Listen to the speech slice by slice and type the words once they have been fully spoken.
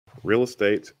Real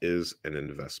estate is an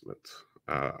investment.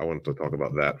 I wanted to talk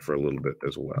about that for a little bit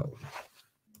as well.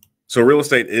 So, real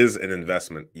estate is an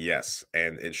investment, yes,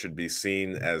 and it should be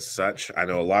seen as such. I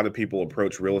know a lot of people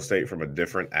approach real estate from a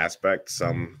different aspect.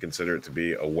 Some consider it to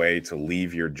be a way to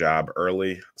leave your job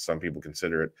early. Some people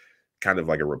consider it kind of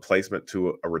like a replacement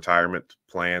to a retirement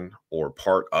plan or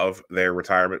part of their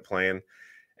retirement plan.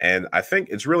 And I think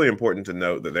it's really important to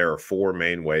note that there are four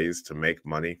main ways to make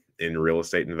money in real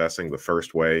estate investing. The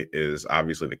first way is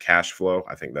obviously the cash flow.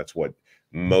 I think that's what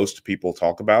most people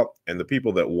talk about. And the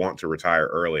people that want to retire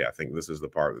early, I think this is the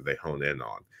part that they hone in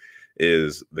on,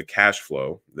 is the cash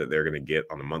flow that they're going to get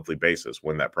on a monthly basis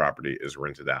when that property is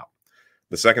rented out.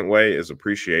 The second way is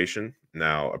appreciation.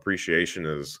 Now, appreciation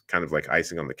is kind of like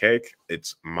icing on the cake.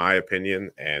 It's my opinion,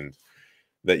 and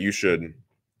that you should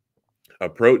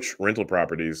approach rental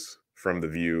properties from the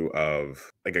view of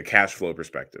like a cash flow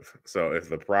perspective. So if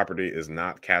the property is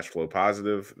not cash flow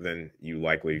positive, then you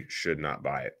likely should not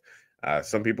buy it.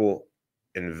 Some people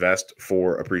invest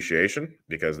for appreciation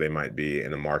because they might be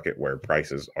in a market where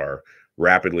prices are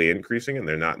rapidly increasing and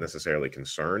they're not necessarily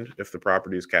concerned if the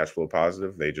property is cash flow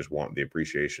positive. They just want the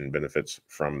appreciation benefits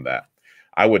from that.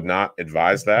 I would not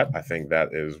advise that. I think that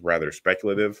is rather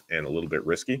speculative and a little bit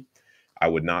risky. I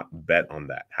would not bet on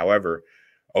that. However,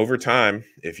 over time,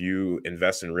 if you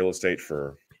invest in real estate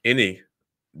for any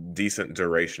decent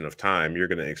duration of time, you're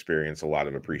going to experience a lot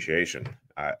of appreciation.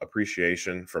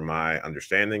 Appreciation, from my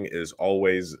understanding, is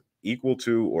always equal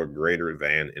to or greater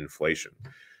than inflation.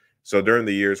 So during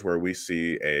the years where we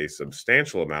see a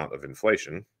substantial amount of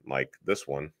inflation, like this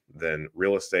one, then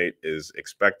real estate is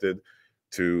expected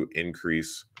to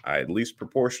increase at least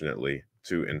proportionately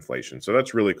to inflation. So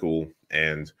that's really cool.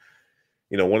 And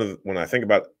when I think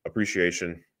about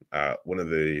appreciation, one of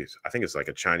the, I think it's like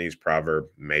a Chinese proverb,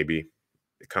 maybe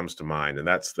it comes to mind, and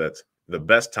that's that the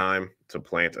best time to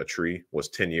plant a tree was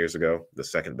 10 years ago. The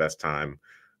second best time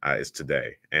is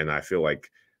today. And I feel like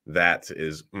that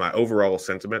is my overall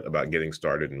sentiment about getting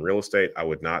started in real estate. I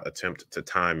would not attempt to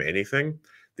time anything.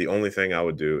 The only thing I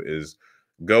would do is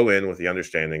go in with the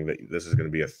understanding that this is going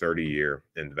to be a 30-year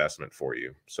investment for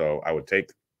you. So I would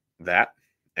take that,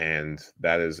 and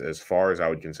that is as far as I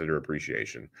would consider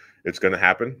appreciation. It's going to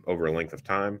happen over a length of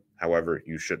time. However,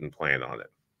 you shouldn't plan on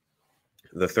it.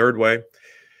 The third way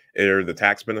are the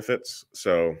tax benefits.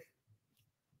 So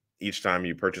each time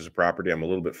you purchase a property, I'm a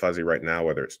little bit fuzzy right now,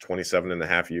 whether it's 27 and a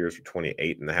half years or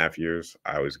 28 and a half years.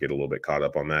 I always get a little bit caught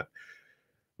up on that.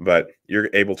 But you're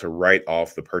able to write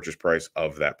off the purchase price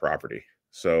of that property.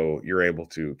 So you're able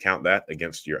to count that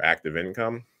against your active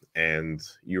income. And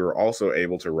you're also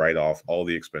able to write off all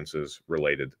the expenses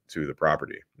related to the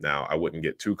property. Now, I wouldn't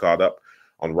get too caught up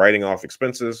on writing off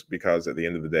expenses because at the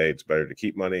end of the day, it's better to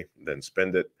keep money than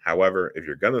spend it. However, if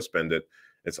you're going to spend it,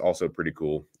 it's also pretty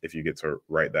cool if you get to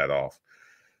write that off.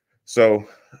 So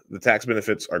the tax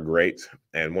benefits are great.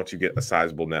 And once you get a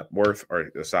sizable net worth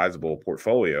or a sizable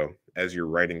portfolio, as you're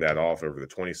writing that off over the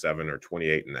 27 or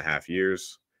 28 and a half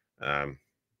years,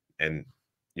 and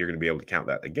you're going to be able to count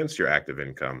that against your active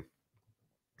income,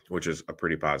 which is a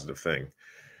pretty positive thing.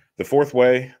 The fourth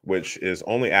way, which is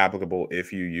only applicable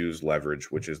if you use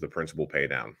leverage, which is the principal pay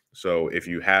down. So if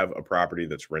you have a property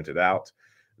that's rented out,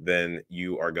 then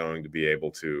you are going to be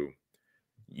able to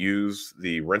use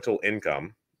the rental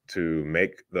income to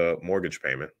make the mortgage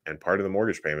payment. And part of the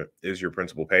mortgage payment is your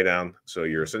principal pay down. So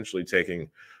you're essentially taking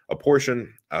a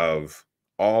portion of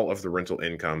all of the rental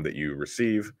income that you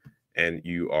receive and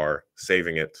you are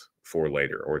saving it for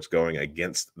later, or it's going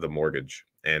against the mortgage.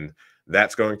 And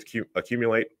that's going to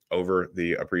accumulate over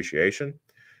the appreciation,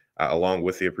 along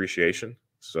with the appreciation.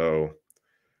 So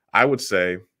I would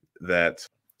say that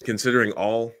considering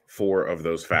all four of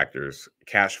those factors,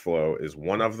 cash flow is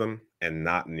one of them and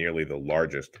not nearly the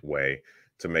largest way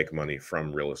to make money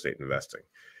from real estate investing.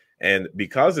 And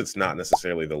because it's not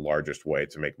necessarily the largest way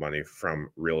to make money from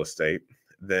real estate,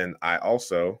 then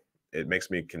it makes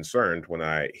me concerned when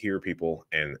I hear people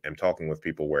and am talking with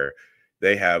people where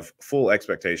they have full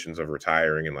expectations of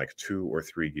retiring in like 2 or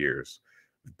 3 years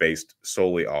based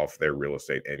solely off their real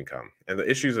estate income. And the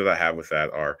issues that I have with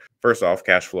that are, first off,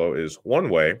 cash flow is one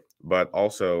way, but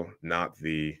also not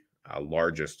the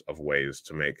largest of ways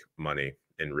to make money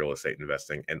in real estate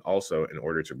investing. And also, in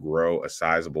order to grow a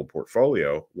sizable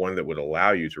portfolio, one that would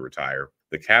allow you to retire,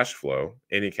 the cash flow,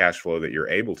 any cash flow that you're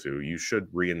able to, you should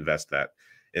reinvest that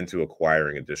into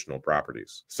acquiring additional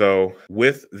properties. So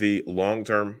with the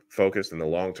long-term focus and the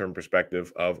long-term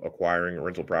perspective of acquiring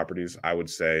rental properties, I would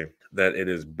say that it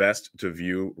is best to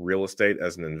view real estate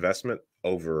as an investment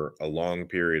over a long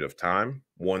period of time,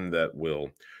 one that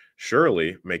will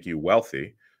surely make you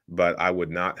wealthy, but I would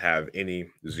not have any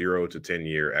 0 to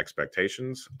 10-year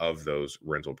expectations of those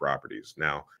rental properties.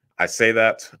 Now, I say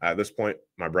that at this point,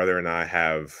 my brother and I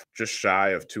have just shy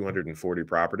of 240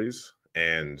 properties.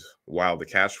 And while the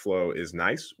cash flow is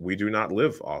nice, we do not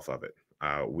live off of it.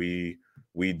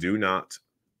 We do not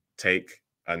take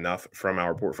enough from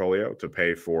our portfolio to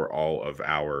pay for all of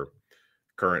our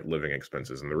current living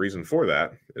expenses. And the reason for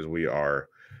that is we are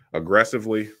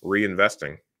aggressively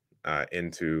reinvesting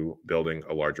into building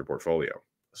a larger portfolio.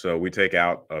 So we take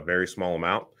out a very small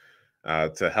amount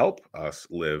to help us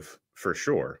live for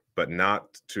sure, but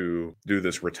not to do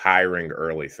this retiring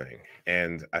early thing.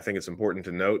 And I think it's important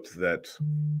to note that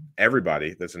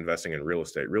everybody that's investing in real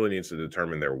estate really needs to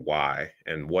determine their why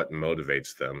and what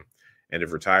motivates them. And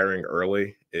if retiring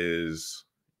early is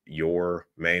your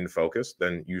main focus,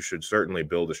 then you should certainly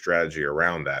build a strategy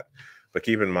around that. But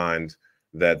keep in mind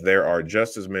that there are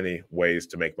just as many ways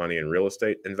to make money in real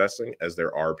estate investing as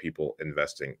there are people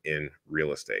investing in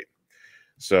real estate.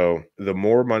 So the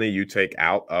more money you take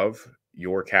out of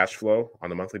your cash flow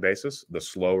on a monthly basis, the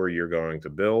slower you're going to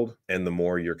build and the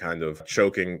more you're kind of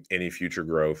choking any future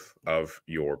growth of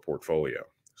your portfolio.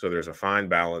 So there's a fine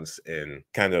balance in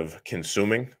kind of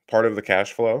consuming part of the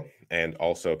cash flow and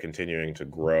also continuing to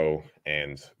grow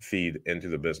and feed into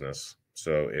the business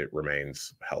so it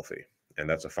remains healthy. And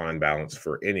that's a fine balance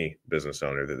for any business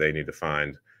owner that they need to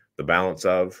find the balance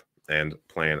of and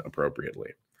plan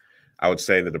appropriately. I would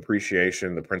say the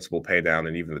depreciation, the principal pay down,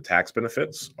 and even the tax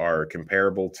benefits are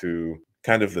comparable to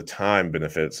kind of the time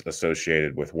benefits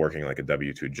associated with working like a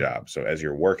W-2 job. So as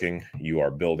you're working, you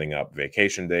are building up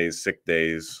vacation days, sick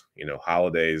days,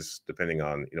 holidays, depending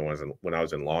on, when I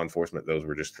was in law enforcement, those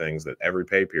were just things that every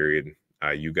pay period,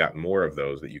 you got more of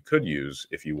those that you could use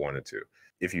if you wanted to.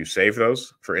 If you save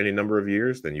those for any number of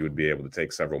years, then you would be able to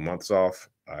take several months off.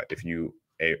 If you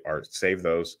save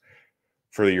those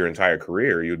for your entire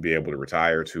career, you would be able to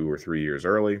retire 2 or 3 years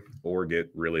early or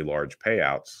get really large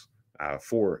payouts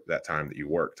for that time that you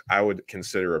worked. I would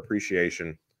consider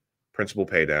appreciation, principal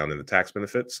pay down, and the tax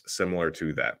benefits similar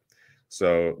to that.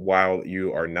 So while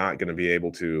you are not going to be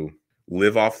able to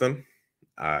live off them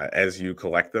as you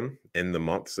collect them in the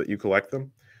months that you collect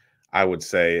them, I would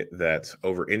say that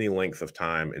over any length of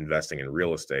time investing in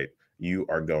real estate, you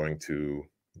are going to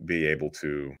be able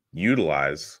to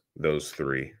utilize those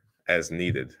three as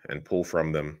needed and pull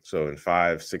from them. So in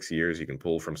 5-6 years, you can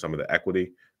pull from some of the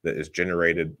equity that is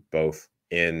generated both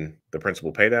in the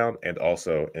principal paydown and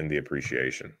also in the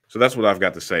appreciation. So that's what I've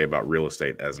got to say about real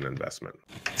estate as an investment.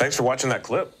 Thanks for watching that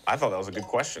clip. I thought that was a good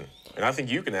question. And I think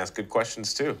you can ask good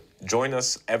questions too. Join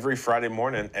us every Friday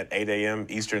morning at 8 a.m.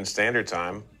 Eastern Standard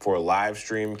Time for a live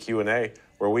stream Q&A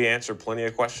where we answer plenty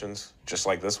of questions just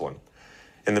like this one.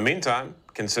 In the meantime,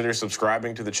 consider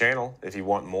subscribing to the channel if you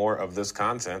want more of this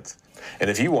content. And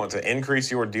if you want to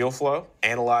increase your deal flow,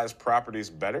 analyze properties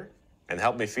better, and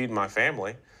help me feed my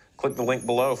family, click the link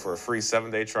below for a free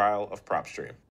 7-day trial of PropStream.